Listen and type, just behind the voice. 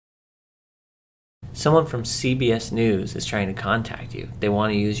someone from CBS News is trying to contact you. They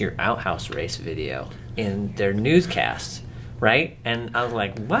want to use your outhouse race video in their newscasts, right? And I was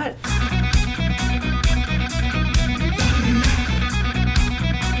like, what?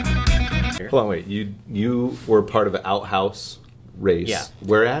 Hold on, wait. You were part of an outhouse race. Yeah.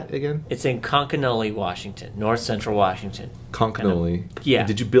 Where at again? It's in Concanoli, Washington, north central Washington. Concanoli. Yeah.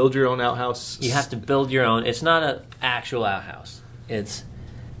 Did you build your own outhouse? You have to build your own. It's not an actual outhouse. It's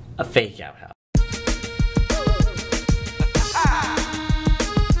a fake outhouse.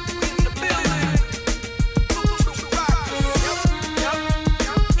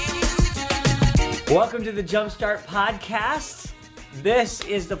 Welcome to the Jumpstart Podcast. This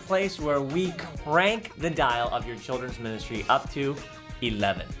is the place where we crank the dial of your children's ministry up to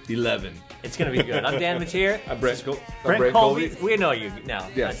 11. 11. It's going to be good. I'm Dan Mateer. I'm Brent Colby. We know you now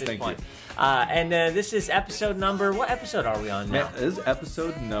yes, at this thank point. you. And this is episode number, what episode are we on now? Man, this is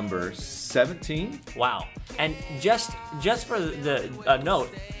episode number 17. Wow. And just for the note,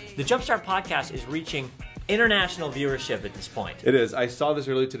 the Jumpstart Podcast is reaching international viewership at this point. It is. I saw this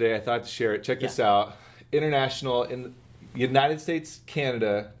earlier today. I thought to share it. Check this out. International in the United States,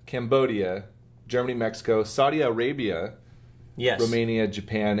 Canada, Cambodia, Germany, Mexico, Saudi Arabia, yes, Romania,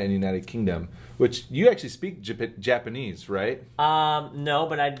 Japan, and United Kingdom. Which you actually speak Japanese, right? No,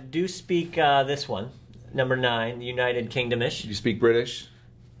 but I do speak this one, number 9, United Kingdom-ish. You speak British?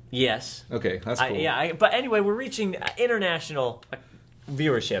 Yes. Okay, that's cool. But anyway, we're reaching international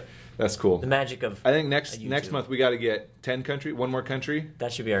viewership. That's cool. The magic of I think next month we got to get 10 country, one more country.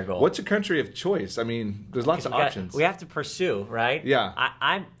 That should be our goal. What's a country of choice? I mean, there's lots of options. We have to pursue, right? Yeah.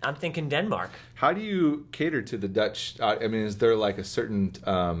 I'm thinking Denmark. How do you cater to the Dutch? I mean, is there like a certain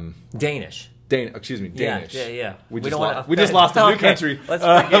Danish? Danish. Yeah. We just lost a new country. Let's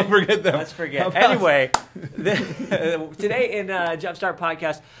forget. Forget them. Let's forget. Anyway, today in Jumpstart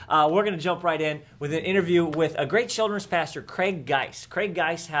Podcast, we're going to jump right in with an interview with a great children's pastor, Craig Geis. Craig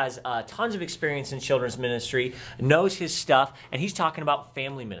Geis has tons of experience in children's ministry, knows his stuff, and he's talking about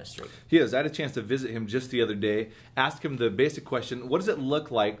family ministry. He is. I had a chance to visit him just the other day, ask him the basic question, what does it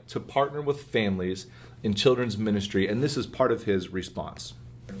look like to partner with families in children's ministry? And this is part of his response.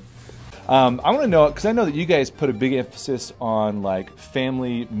 I want to know, because I know that you guys put a big emphasis on like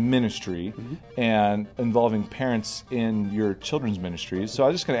family ministry and involving parents in your children's ministries. So I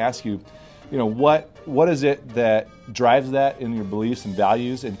was just going to ask you, what is it that drives that in your beliefs and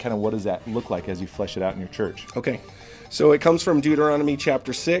values, and kind of what does that look like as you flesh it out in your church? Okay. So it comes from Deuteronomy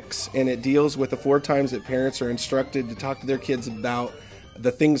chapter 6, and it deals with the 4 times that parents are instructed to talk to their kids about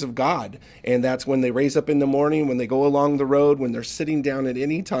the things of God. And that's when they raise up in the morning, when they go along the road, when they're sitting down at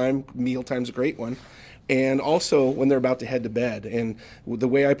any time, mealtime's a great one, and also when they're about to head to bed. And the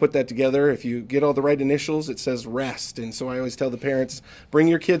way I put that together, if you get all the right initials, it says rest. And so I always tell the parents, bring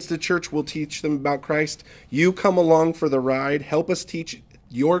your kids to church, we'll teach them about Christ. You come along for the ride, help us teach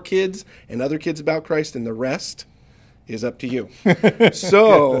your kids and other kids about Christ, and the rest is up to you.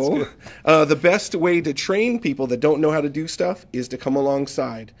 So the best way to train people that don't know how to do stuff is to come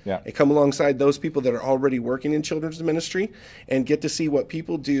alongside. Yeah. And come alongside those people that are already working in children's ministry and get to see what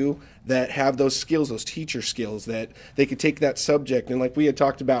people do that have those skills, those teacher skills, that they could take that subject. And like we had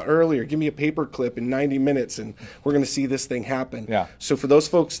talked about earlier, give me a paper clip in 90 minutes and we're going to see this thing happen. Yeah. So for those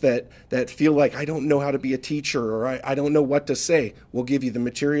folks that feel like, I don't know how to be a teacher, or I don't know what to say, we'll give you the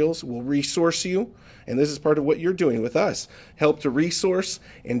materials, we'll resource you. And this is part of what you're doing with us. Help to resource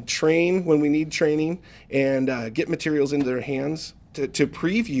and train when we need training, and get materials into their hands to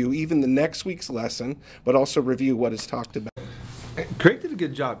preview even the next week's lesson, but also review what is talked about. Craig did a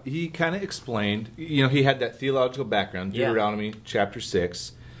good job. He kind of explained, he had that theological background, Deuteronomy chapter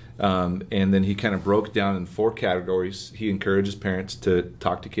 6, and then he kind of broke down in 4 categories. He encourages parents to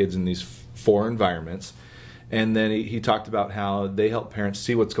talk to kids in these 4 environments. And then he talked about how they help parents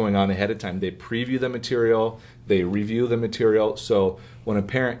see what's going on ahead of time. They preview the material, they review the material. So when a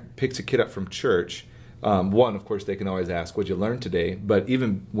parent picks a kid up from church, one, of course, they can always ask, what'd you learn today? But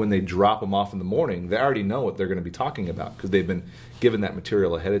even when they drop them off in the morning, they already know what they're going to be talking about because they've been given that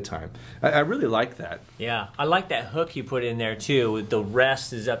material ahead of time. I really like that. Yeah, I like that hook you put in there, too, with the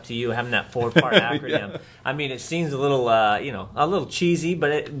rest is up to you, having that 4-part acronym. Yeah. I mean, it seems a little, a little cheesy,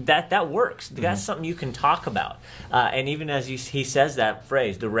 but that works. That's something you can talk about. And even as he says that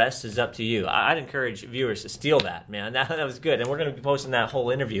phrase, the rest is up to you, I'd encourage viewers to steal that, man. That was good. And we're going to be posting that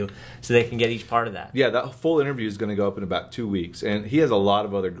whole interview so they can get each part of that. Yeah, that full interview is going to go up in about 2 weeks. And he has a lot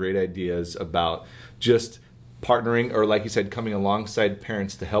of other great ideas about just partnering, or like you said, coming alongside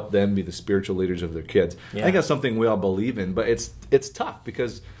parents to help them be the spiritual leaders of their kids. Yeah. I think that's something we all believe in, but it's tough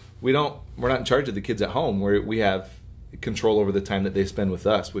because we're not in charge of the kids at home. We have control over the time that they spend with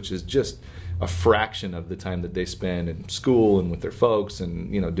us, which is just a fraction of the time that they spend in school and with their folks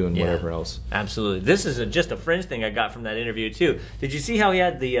and, doing whatever else. Absolutely. This is just a fringe thing I got from that interview, too. Did you see how he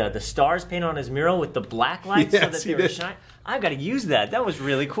had the stars painted on his mural with the black lights so that they were shining? I've got to use that. That was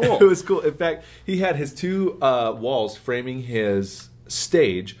really cool. It was cool. In fact, he had his two walls framing his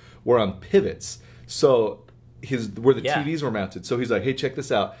stage were on pivots. So where the TVs were mounted. So he's like, hey, check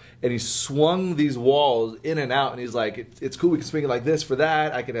this out. And he swung these walls in and out, and he's like, it's cool, we can swing it like this for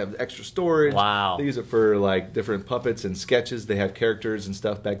that. I can have extra storage. Wow. They use it for like different puppets and sketches. They have characters and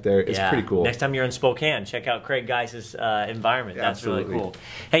stuff back there. It's pretty cool. Next time you're in Spokane, check out Craig Geis' environment. That's Absolutely. really cool.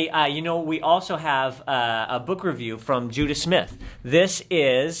 Hey, we also have a book review from Juda Smith. This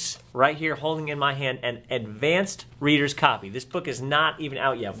is, right here holding in my hand, an advanced reader's copy. This book is not even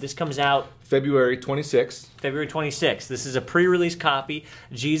out yet. This comes out February 26th. February 26th. This is a pre-release copy.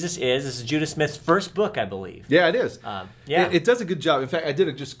 This is Juda Smith's first book, I believe. Yeah, it is. It does a good job. In fact, I did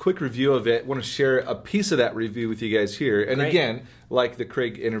a just quick review of it. I want to share a piece of that review with you guys here. And again, like the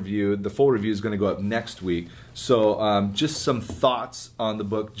Craig interview, the full review is going to go up next week. So just some thoughts on the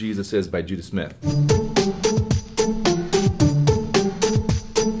book Jesus Is by Juda Smith.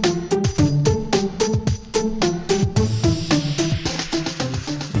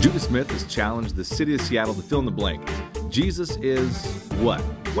 Juda Smith has challenged the city of Seattle to fill in the blank. Jesus is what?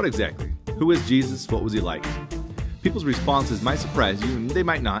 What exactly? Who is Jesus? What was he like? People's responses might surprise you, and they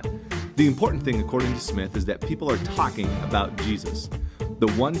might not. The important thing, according to Smith, is that people are talking about Jesus.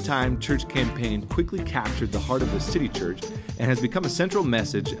 The one-time church campaign quickly captured the heart of the city church and has become a central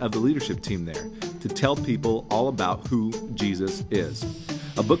message of the leadership team there, to tell people all about who Jesus is.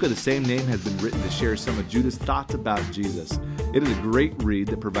 A book of the same name has been written to share some of Juda's thoughts about Jesus. It is a great read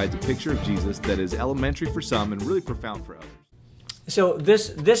that provides a picture of Jesus that is elementary for some and really profound for others. So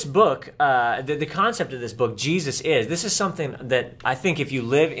this book, the concept of this book, Jesus Is, this is something that I think if you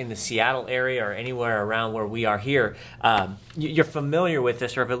live in the Seattle area or anywhere around where we are here, you're familiar with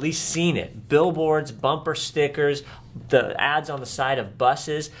this or have at least seen it. Billboards, bumper stickers, the ads on the side of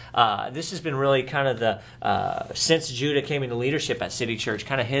buses. This has been really kind of the, since Juda came into leadership at City Church,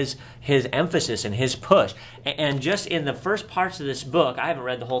 kind of his emphasis and his push. And just in the first parts of this book, I haven't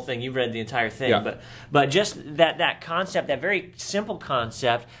read the whole thing, you've read the entire thing, but just that concept, that very simple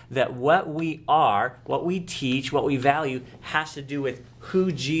concept that what we are, what we teach, what we value has to do with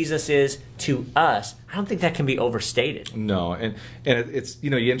who Jesus is to us. I don't think that can be overstated. No, and it's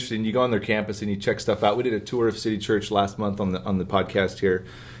you're interested. You go on their campus and you check stuff out. We did a tour of City Church last month on the podcast here.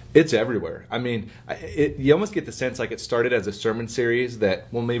 It's everywhere. I mean, you almost get the sense like it started as a sermon series that,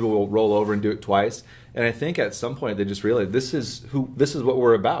 well, maybe we'll roll over and do it twice. And I think at some point they just realized this is what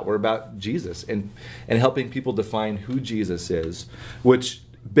we're about. We're about Jesus and helping people define who Jesus is, which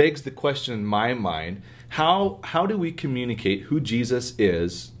begs the question in my mind: how do we communicate who Jesus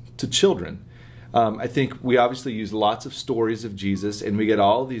is to children? I think we obviously use lots of stories of Jesus, and we get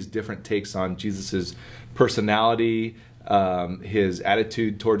all these different takes on Jesus's personality, his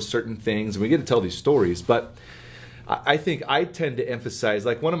attitude towards certain things, and we get to tell these stories. But I think I tend to emphasize,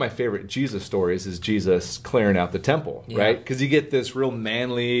 like, one of my favorite Jesus stories is Jesus clearing out the temple, right? Because you get this real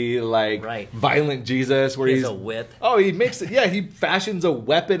manly, violent Jesus where he's a whip. Oh, he makes it. Yeah, he fashions a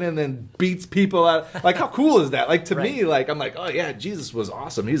weapon and then beats people out. Like, how cool is that? Like, to me, like, I'm like, oh yeah, Jesus was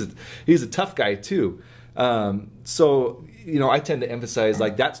awesome. He's a tough guy too. So I tend to emphasize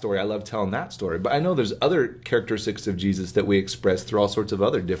like that story. I love telling that story. But I know there's other characteristics of Jesus that we express through all sorts of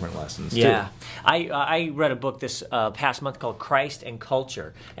other different lessons too. I read a book this past month called Christ and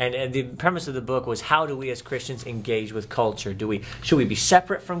Culture. And the premise of the book was, how do we as Christians engage with culture? Should we be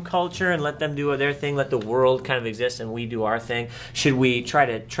separate from culture and let them do their thing, let the world kind of exist and we do our thing? Should we try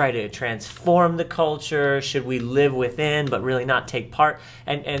to transform the culture? Should we live within but really not take part?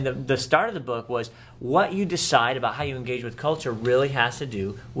 And the start of the book was, what you decide about how you engage with culture really has to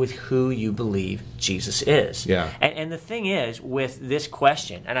do with who you believe Jesus is. Yeah. And the thing is, with this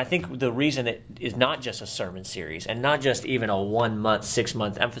question, and I think the reason it is not just a sermon series and not just even a 1 month, 6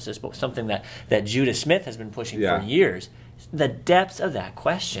 month emphasis, but something that Juda Smith has been pushing for years, the depth of that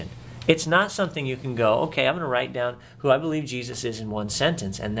question. It's not something you can go, okay, I'm going to write down who I believe Jesus is in one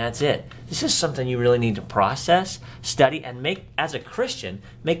sentence, and that's it. This is something you really need to process, study, and make, as a Christian,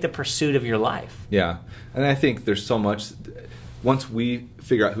 make the pursuit of your life. Yeah, and I think there's so much, once we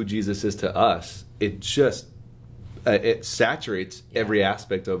figure out who Jesus is to us, it just, it saturates every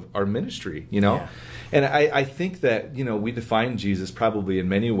aspect of our ministry, Yeah. And I think that, we define Jesus probably in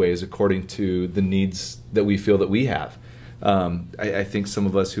many ways according to the needs that we feel that we have. I think some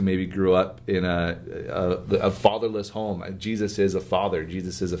of us who maybe grew up in a fatherless home, Jesus is a father,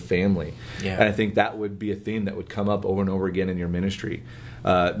 Jesus is a family. Yeah. And I think that would be a theme that would come up over and over again in your ministry.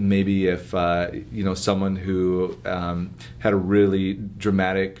 Maybe if someone who had a really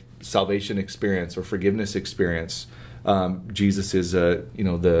dramatic salvation experience or forgiveness experience, Jesus is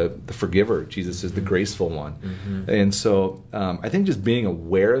the forgiver. Jesus is the graceful one. And so I think just being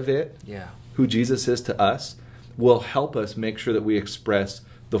aware of it, who Jesus is to us, will help us make sure that we express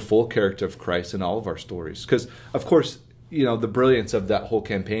the full character of Christ in all of our stories. Because, of course, the brilliance of that whole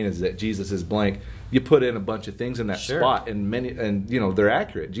campaign is that Jesus is blank. You put in a bunch of things in that spot, and they're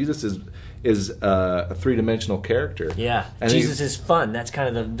accurate. Jesus is a three-dimensional character. Yeah, and Jesus is fun. That's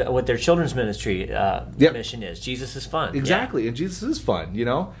kind of what their children's ministry mission is. Jesus is fun. Exactly, and Jesus is fun.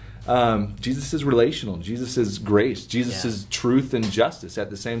 Jesus is relational. Jesus is grace. Jesus is truth and justice at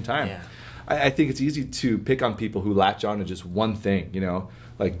the same time. Yeah. I think it's easy to pick on people who latch on to just one thing,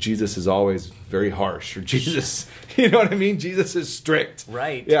 like Jesus is always very harsh, or Jesus, you know what I mean? Jesus is strict.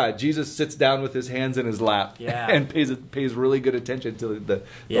 Right. Yeah, Jesus sits down with his hands in his lap and pays really good attention to the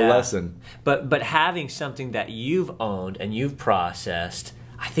lesson. But having something that you've owned and you've processed,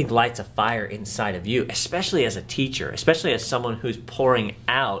 I think lights a fire inside of you, especially as a teacher, especially as someone who's pouring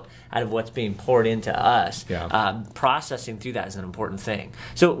out of what's being poured into us. Processing through that is an important thing.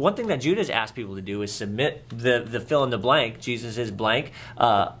 So one thing that Juda's asked people to do is submit the fill in the blank. Jesus is blank.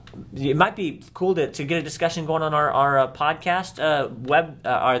 It might be cool to get a discussion going on our podcast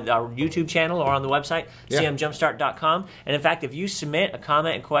our YouTube channel or on the website, CMJumpstart.com. And in fact, if you submit a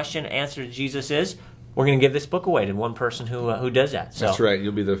comment and question, answer to Jesus is, we're going to give this book away to one person who does that. So that's right.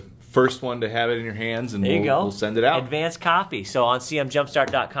 You'll be the first one to have it in your hands, and we'll send it out. Advanced copy. So on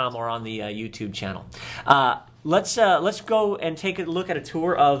CMJumpstart.com or on the YouTube channel. Let's go and take a look at a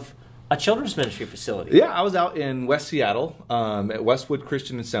tour of a children's ministry facility. Yeah, I was out in West Seattle at Westwood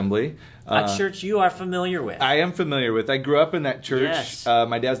Christian Assembly. A church you are familiar with. I am familiar with. I grew up in that church. Yes.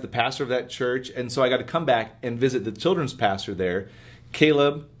 My dad's the pastor of that church, and so I got to come back and visit the children's pastor there,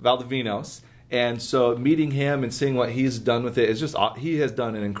 Caleb Valdovinos. And so meeting him and seeing what he's done with it is just, he has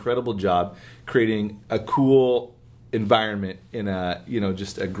done an incredible job creating a cool environment in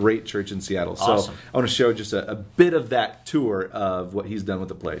just a great church in Seattle. Awesome. So I want to show just a bit of that tour of what he's done with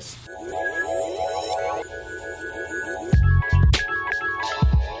the place.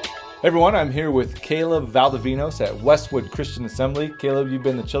 Hey everyone, I'm here with Caleb Valdovinos at Westwood Christian Assembly. Caleb, you've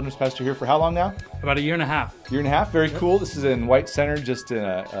been the children's pastor here for how long now? About a year and a half. Year and a half, very cool. This is in White Center, just in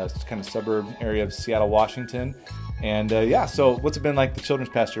a kind of suburb area of Seattle, Washington. And so what's it been like, the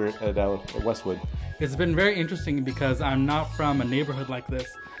children's pastor at Westwood? It's been very interesting because I'm not from a neighborhood like this.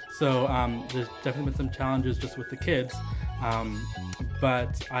 So there's definitely been some challenges just with the kids.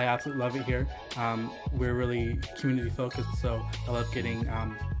 But I absolutely love it here. We're really community focused, so I love getting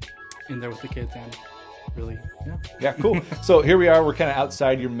in there with the kids and really, Yeah, cool. So here we are. We're kind of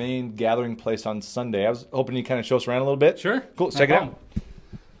outside your main gathering place on Sunday. I was hoping you kind of show us around a little bit. Sure. Cool. Let's check it out.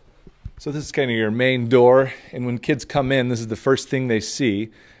 So this is kind of your main door, and when kids come in, this is the first thing they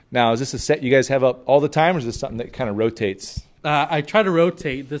see. Now, is this a set you guys have up all the time, or is this something that kind of rotates? I try to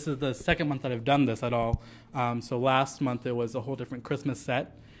rotate. This is the second month that I've done this at all. So last month it was a whole different Christmas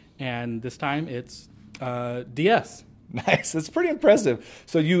set, and this time it's DS. Nice. That's pretty impressive.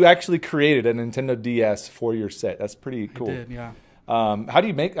 So you actually created a Nintendo DS for your set. That's pretty cool. I did, yeah. How do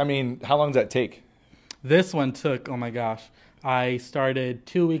you make, how long does that take? This one took, oh my gosh, I started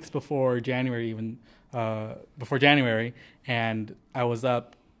 2 weeks before January and I was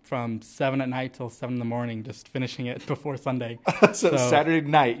up from 7 at night till 7 in the morning, just finishing it before Sunday. so Saturday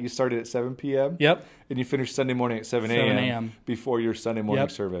night, you started at 7 p.m.? Yep. And you finished Sunday morning at 7 a.m. before your Sunday morning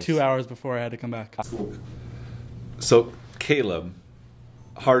service? 2 hours before I had to come back. So, Caleb,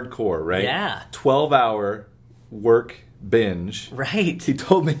 hardcore, right? Yeah. 12-hour work binge. Right. He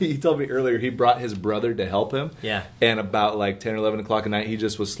told me earlier he brought his brother to help him. Yeah. And about like 10 or 11 o'clock at night, he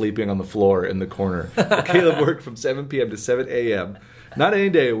just was sleeping on the floor in the corner. Caleb worked from 7 p.m. to 7 a.m. Not any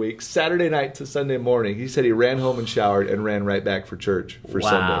day a week, Saturday night to Sunday morning. He said he ran home and showered and ran right back for church for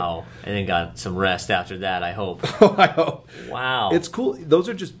Sunday. Wow. And then got some rest after that, I hope. I hope. Wow. It's cool. Those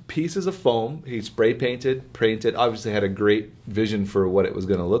are just pieces of foam. He spray painted, obviously had a great vision for what it was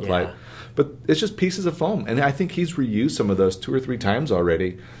going to look like. But it's just pieces of foam. And I think he's reused some of those 2 or 3 times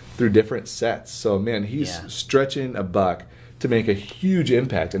already through different sets. So, man, he's stretching a buck to make a huge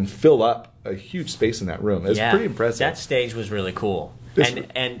impact and fill up a huge space in that room. It's pretty impressive. That stage was really cool.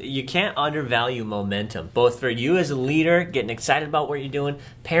 And you can't undervalue momentum, both for you as a leader, getting excited about what you're doing,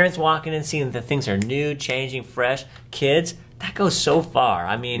 parents walking in, seeing that things are new, changing, fresh, kids, that goes so far.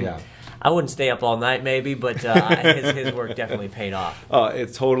 I mean, I wouldn't stay up all night maybe, but his work definitely paid off.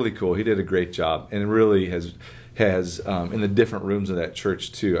 It's totally cool. He did a great job, and it really has in the different rooms of that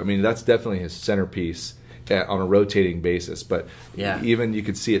church too. I mean, that's definitely his centerpiece on a rotating basis. But even you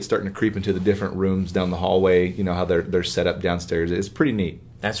could see it starting to creep into the different rooms down the hallway. You know how they're set up downstairs. It's pretty neat.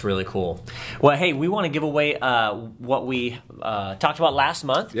 That's really cool. Well, hey, we want to give away what we talked about last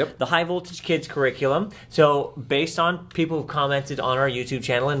month, the High Voltage Kids curriculum. So based on people who commented on our YouTube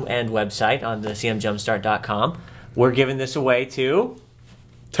channel and website on the CMJumpstart.com, we're giving this away to...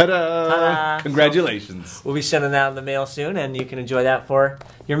 Ta-da! Ta-da! Congratulations. So we'll be sending that in the mail soon, and you can enjoy that for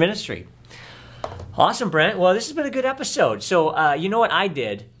your ministry. Awesome, Brent. Well, this has been a good episode. So you know what I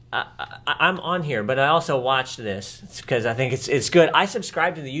did? I'm on here, but I also watched this because I think it's good. I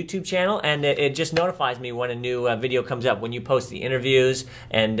subscribe to the YouTube channel, and it just notifies me when a new video comes up, when you post the interviews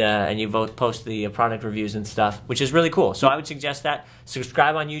and you post the product reviews and stuff, which is really cool. So I would suggest that.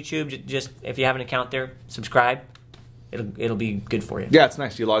 Subscribe on YouTube. Just if you have an account there, subscribe. It'll be good for you. Yeah, it's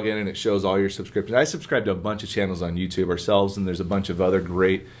nice. You log in and it shows all your subscriptions. I subscribe to a bunch of channels on YouTube ourselves, and there's a bunch of other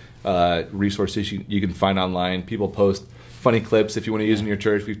great resources you can find online. People post funny clips if you want to use in your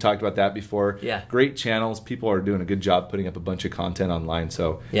church. We've talked about that before. Yeah. Great channels. People are doing a good job putting up a bunch of content online.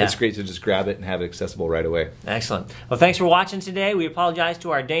 So it's great to just grab it and have it accessible right away. Excellent. Well, thanks for watching today. We apologize to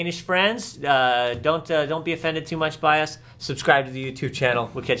our Danish friends. Don't be offended too much by us. Subscribe to the YouTube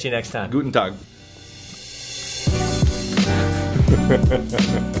channel. We'll catch you next time. Guten Tag.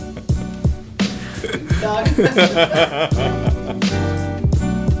 Dog.